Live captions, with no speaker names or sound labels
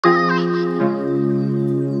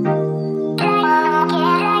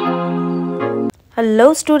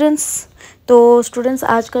Hello students. तो students,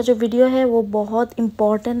 आज का जो वीडियो है वो बहुत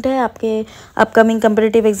इम्पॉर्टेंट है आपके अपकमिंग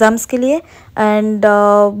कम्पिटिटिव एग्ज़ाम्स के लिए एंड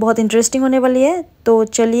बहुत इंटरेस्टिंग होने वाली है। तो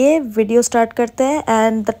चलिए वीडियो स्टार्ट करते हैं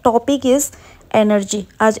and the topic is energy.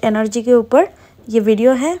 आज एनर्जी के ऊपर ये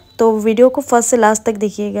वीडियो है, तो वीडियो को फर्स्ट से लास्ट तक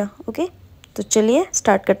देखिएगा। ओके, तो चलिए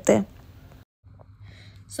स्टार्ट करते हैं।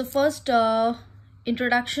 सो फर्स्ट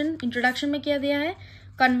इंट्रोडक्शन में क्या दिया है?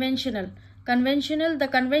 The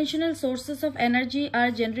conventional sources of energy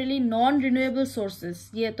are generally non-renewable sources।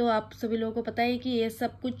 ये तो आप सभी लोगों को पता है कि ये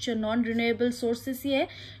सब कुछ non-renewable sources ही है।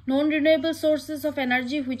 Non-renewable sources of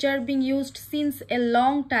energy which are being used since a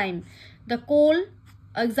long time। The coal,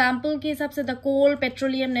 example के हिसाब से the coal,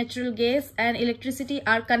 petroleum, natural gas and electricity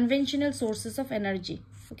are conventional sources of energy।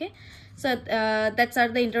 Okay, so that's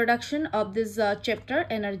the introduction of this chapter,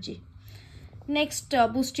 energy। Next,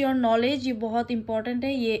 boost your knowledge. ये बहुत important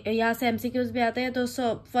है, ये यहाँ से MCQs भी आते हैं। तो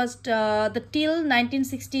first, the till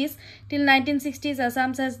 1960s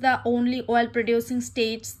Assam has the only oil producing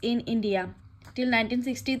states in India. Till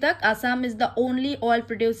 1960 तक Assam is the only oil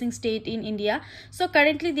producing state in India. So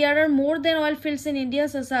currently there are more than oil fields in India.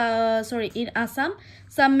 So in Assam,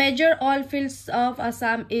 some major oil fields of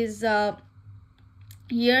Assam is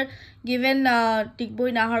here given: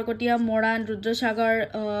 Tikboi, Naharkotia, Moran, Rudrasagar,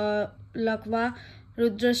 लखवा,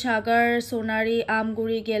 Rudrasagar, Sonari,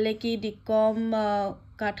 Amguri, गेलेकी, डिक्कम,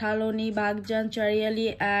 काठालोनी, Baghjan, चरियाली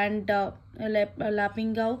and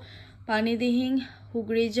लापिंगाव, पानीदिहिंग,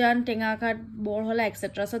 Hugrijan, टेंगाघाट, बोरहला,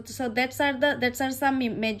 etc. So that's are some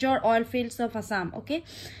major oil fields of Assam. Okay,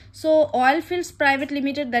 so oil fields private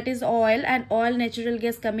limited, that is oil, and oil natural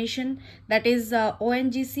gas commission, that is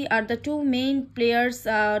ONGC, are the two main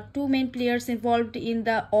players involved in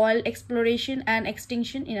the oil exploration and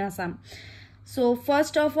extinction in Assam. So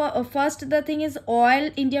first the thing is Oil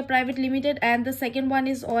India Private Limited, and the second one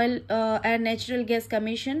is Oil and Natural Gas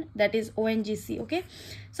Commission, that is ONGC. Okay,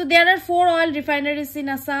 so there are 4 oil refineries in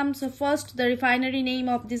Assam. So first, the refinery name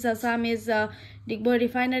of this Assam is Digboi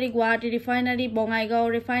Refinery, Guwahati Refinery, Bongaigaon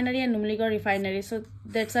Refinery and Numligarh Refinery. So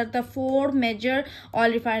that's are the 4 major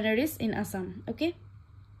oil refineries in Assam. Okay,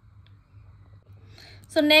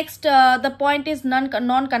 so next, the point is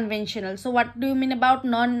non-conventional. So what do you mean about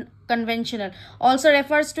non-conventional? Also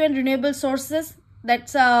refers to renewable sources,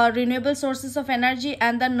 that's renewable sources of energy,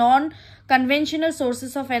 and the non-conventional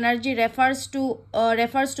sources of energy refers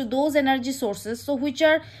to those energy sources so which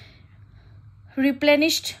are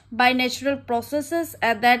replenished by natural processes,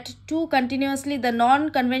 and that too continuously. The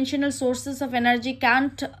non-conventional sources of energy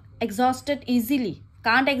can't exhaust it easily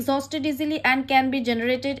and can be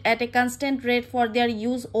generated at a constant rate for their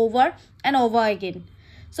use over and over again.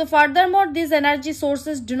 So furthermore, these energy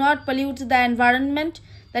sources do not pollute the environment,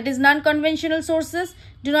 that is non-conventional sources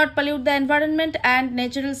do not pollute the environment and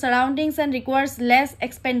natural surroundings and requires less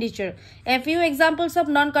expenditure. A few examples of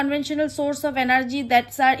non-conventional source of energy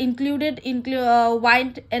that are included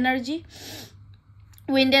wind energy,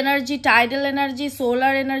 tidal energy,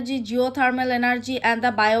 solar energy, geothermal energy and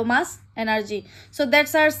the biomass energy. So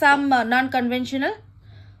that's are some non-conventional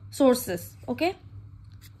sources. Okay,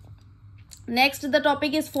 next the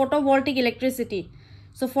topic is photovoltaic electricity.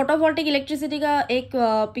 So photovoltaic electricity का एक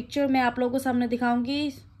picture मैं आप लोगों को सामने दिखाऊंगी,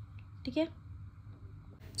 ठीक है।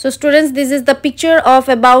 So students, this is the picture of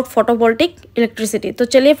about photovoltaic electricity. तो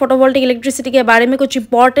चलिए photovoltaic electricity के बारे में कुछ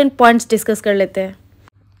important points discuss कर लेते हैं।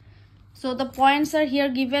 So the points are here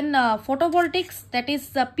given. Photovoltaics, that is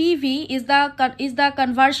PV, is the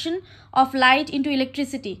conversion of light into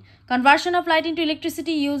electricity. Conversion of light into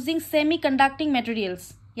electricity using semi-conducting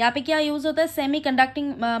materials. यहाँ पे क्या यूज होता है? सेमी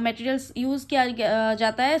कंडक्टिंग मटेरियल्स यूज किया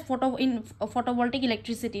जाता है photovoltaic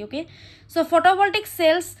electricity. Okay, so photovoltaic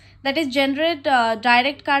sales that is generate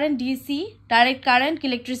direct current DC, direct current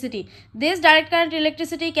electricity. This direct current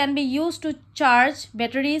electricity can be used to charge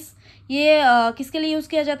batteries. ये किसके लिए यूज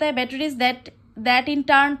किया जाता है? Batteries that in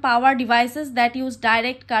turn power devices that use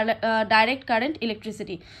direct current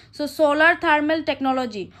electricity. So solar thermal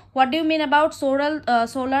technology. What do you mean about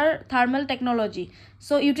solar thermal technology?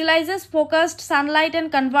 So utilizes focused sunlight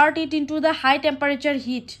and convert it into the high temperature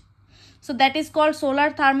heat. So that is called solar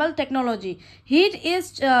thermal technology. Heat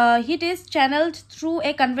is channeled through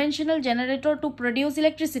a conventional generator to produce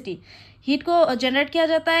electricity. Heat को generate किया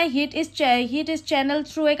जाता है. Heat is channeled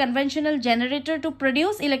through a conventional generator to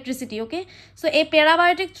produce electricity. Okay, so a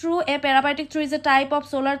parabiotic through is a type of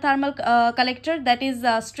solar thermal collector that is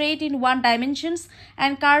straight in one dimensions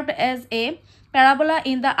and curved as a parabola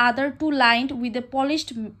in the other two, lined with a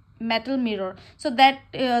polished metal mirror. So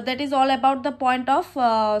that is all about the point of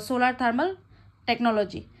solar thermal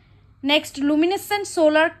technology. Next, luminescent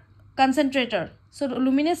solar concentrator. So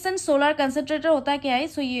लुमिनेसेंट solar concentrator होता क्या है?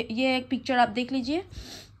 सो ये एक picture आप देख लीजिए.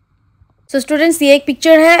 So students ये एक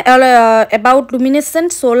पिक्चर है अबाउट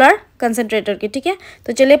लुमिनेसेंट सोलर कंसंट्रेटर की. ठीक है,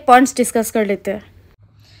 तो चलिए पॉइंट्स डिस्कस कर लेते हैं.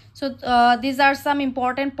 So these are some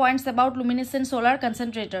important points about luminescent solar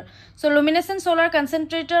concentrator. So luminescent solar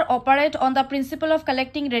concentrator operate on the principle of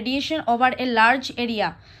collecting radiation over a large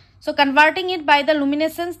area. So converting it by the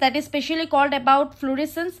luminescence, that is specially called about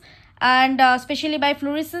fluorescence, and specially by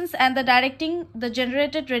fluorescence, and the directing the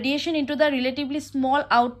generated radiation into the relatively small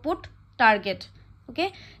output target.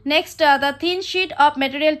 Okay. Next, the thin sheet of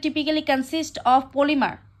material typically consists of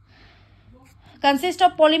polymers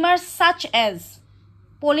such as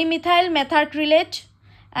polymethyl methacrylate,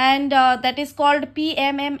 and that is called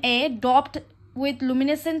PMMA, doped with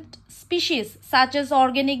luminescent species such as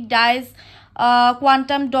organic dyes,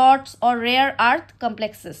 quantum dots, or rare earth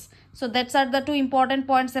complexes. So that's are the two important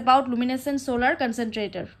points about luminescent solar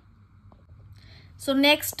concentrator. So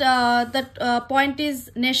next, the point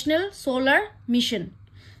is National Solar Mission.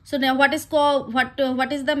 So now what is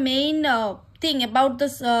the main thing about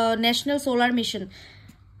this National Solar Mission?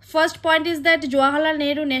 First point is that Jawaharlal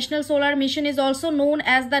Nehru National Solar Mission is also known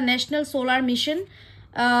as the National Solar Mission.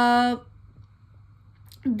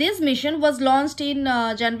 This mission was launched in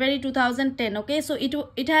January 2010. Okay, so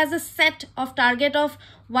it has a set of target of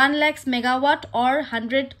 1 lakhs megawatt or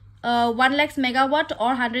 100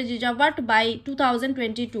 gigawatt by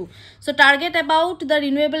 2022. So target about the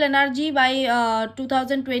renewable energy by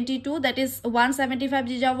 2022, that is 175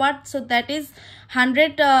 gigawatt. So that is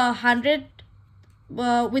 100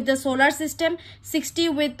 with the solar system, 60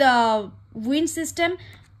 with the wind system,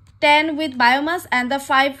 10 with biomass, and the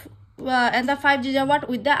 5 gigawatt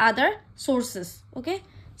with the other sources. Okay,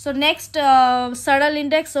 so next, Saral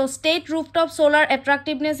Index. So state rooftop solar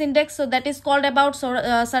attractiveness index, so that is called about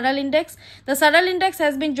Saral Index. The Saral Index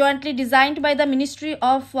has been jointly designed by the Ministry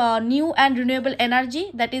of New and Renewable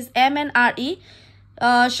Energy, that is MNRE,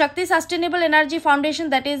 Shakti Sustainable Energy Foundation,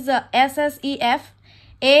 that is SSEF,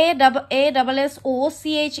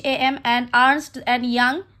 ASSOCHAM, and Ernst and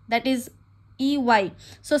Young, that is EY.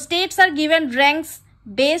 So states are given ranks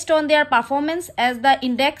based on their performance as the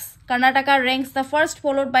index. Karnataka ranks the first,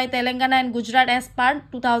 followed by Telangana and Gujarat as per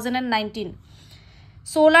 2019.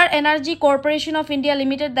 Solar Energy Corporation of India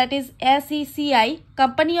Limited, that is SECI,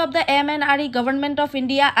 company of the MNRE Government of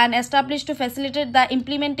India and established to facilitate the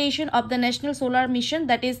implementation of the National Solar Mission,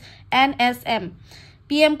 that is NSM.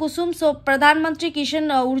 PM KUSUM, so Pradhan Mantri Kishan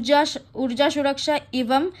Urja Suraksha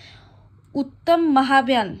Evam Uttam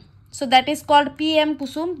Mahabhiyan, so that is called PM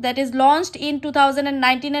KUSUM, that is launched in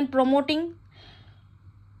 2019 and promoting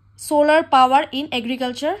solar power in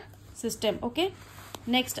agriculture system. Okay,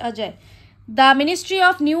 next, AJAY. The Ministry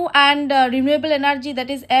of New and Renewable Energy, that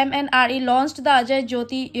is MNRE, launched the AJAY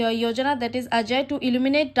Jyoti Yojana, that is AJAY, to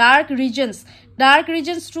illuminate dark regions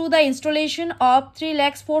through the installation of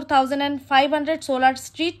 3,04,500 solar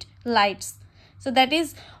street lights. So that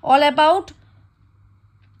is all about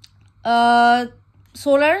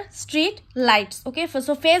solar street lights. Okay,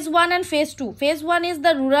 so phase 1 and phase 2. Phase 1 is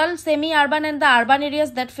the rural, semi-urban, and the urban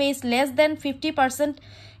areas that face less than 50%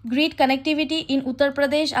 grid connectivity in Uttar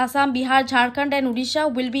Pradesh, Assam, Bihar, Jharkhand, and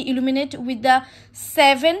Odisha will be illuminated with the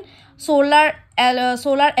 7 solar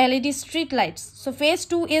LED street lights. So phase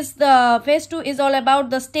 2 is all about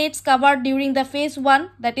the states covered during the phase 1,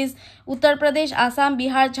 that is Uttar Pradesh, Assam,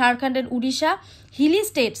 Bihar, Jharkhand, and Odisha. Hilly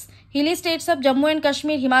states of Jammu and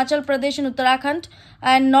Kashmir, Himachal Pradesh, and Uttarakhand,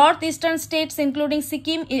 and northeastern states including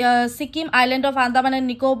Sikkim, island of Andaman and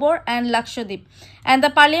Nicobar, and Lakshadweep. And the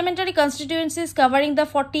parliamentary constituencies covering the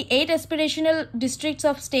 48 aspirational districts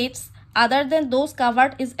of states other than those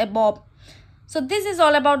covered is above. So this is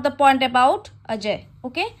all about the point about AJAY.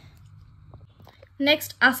 Okay.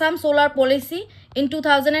 Next, Assam Solar Policy. In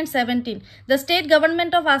 2017, the state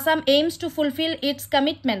government of Assam aims to fulfill its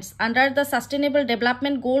commitments under the Sustainable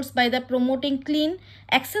Development Goals by the promoting clean,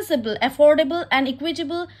 accessible, affordable, and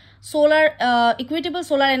equitable solar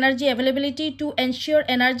energy availability to ensure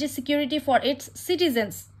energy security for its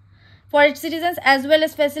citizens, as well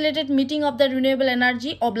as facilitate meeting of the renewable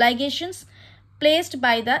energy obligations placed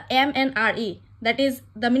by the MNRE, that is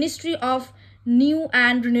the Ministry of New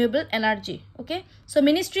and Renewable Energy. Okay, so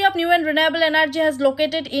Ministry of New and Renewable Energy has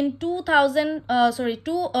located in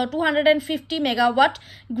 250 megawatt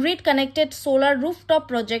grid connected solar rooftop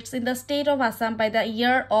projects in the state of Assam by the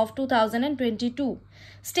year of 2022.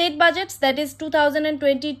 State budgets, that is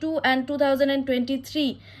 2022 and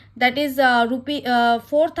 2023, that is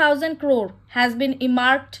 4,000 crore has been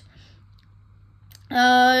earmarked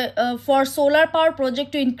for solar power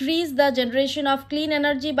project to increase the generation of clean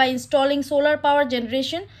energy by installing solar power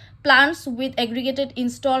generation plants with aggregated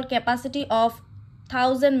installed capacity of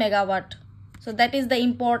 1000 megawatt. So that is the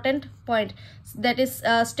important point. That is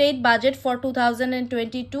state budget for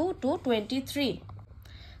 2022 to 23.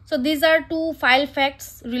 So these are two file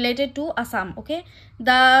facts related to Assam. Okay,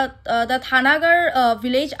 the Thanagar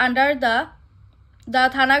village under the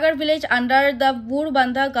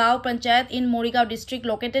Burbandha Gao Panchayat in Morigao district,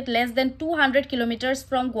 located less than 200 kilometers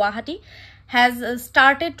from Guwahati, has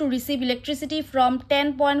started to receive electricity from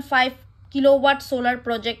 10.5 kilowatt solar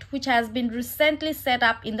project which has been recently set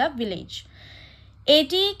up in the village.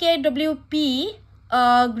 80 kWp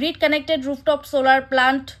grid connected rooftop solar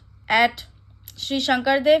plant at Sri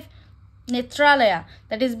Shankardev Netralaya,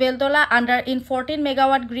 that is Beltola, under in 14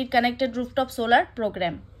 megawatt grid connected rooftop solar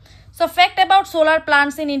program. So fact about solar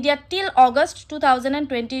plants in India till August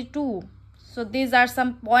 2022. So these are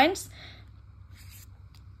some points.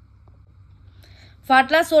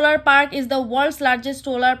 Vatla Solar Park is the world's largest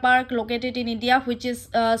solar park located in India, which is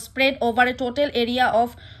spread over a total area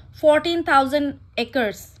of 14,000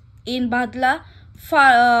 acres in Bhadla,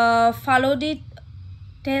 Phalodi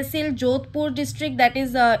Tehsil, Jodhpur district, that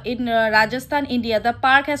is in Rajasthan, India. The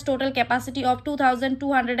park has total capacity of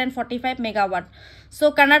 2,245 megawatt.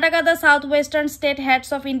 So Karnataka, the southwestern state,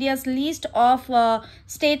 heads of India's list of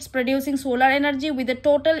states producing solar energy with a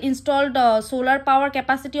total installed solar power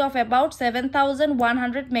capacity of about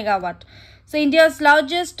 7,100 megawatt. So India's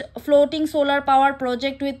largest floating solar power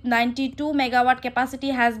project with 92 megawatt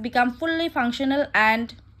capacity has become fully functional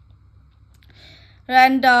and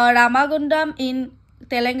Ramagundam in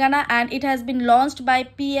Telangana, and it has been launched by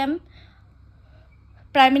Prime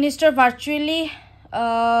Minister virtually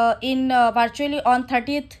on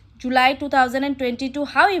 30th July 2022.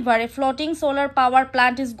 However, a floating solar power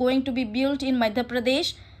plant is going to be built in Madhya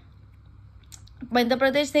Pradesh. Madhya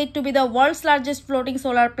Pradesh said to be the world's largest floating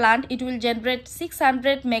solar plant. It will generate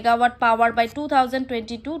 600 megawatt power by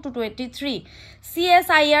 2022 to 23.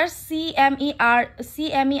 CMERI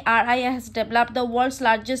has developed the world's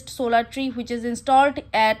largest solar tree, which is installed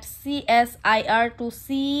at CSIR to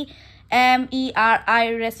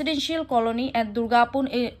CMERI residential colony at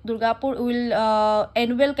Durgapur. Durgapur will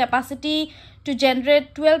annual capacity to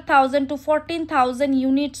generate 12,000 to 14,000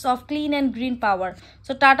 units of clean and green power.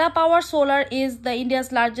 So Tata Power Solar is the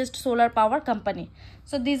India's largest solar power company.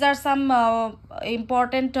 So these are some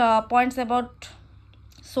important points about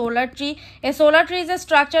solar tree. A solar tree is a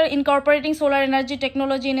structure incorporating solar energy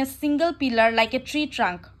technology in a single pillar like a tree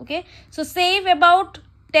trunk. Okay, so save about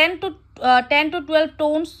 10 to 12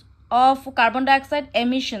 tons of carbon dioxide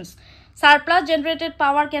emissions. Surplus generated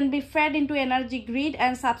power can be fed into energy grid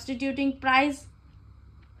and substituting price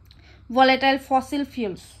volatile fossil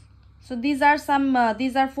fuels. So these are some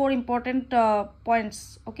these are 4 important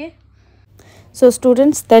points. Okay, so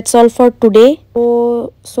students, that's all for today.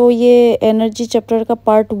 So ये energy chapter का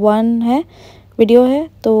part 1 है, video है.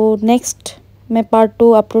 तो next मैं part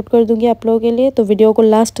 2 upload कर दूंगी आप लोगों के लिए. तो वीडियो को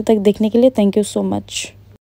लास्ट तक देखने के लिए थैंक यू सो मच.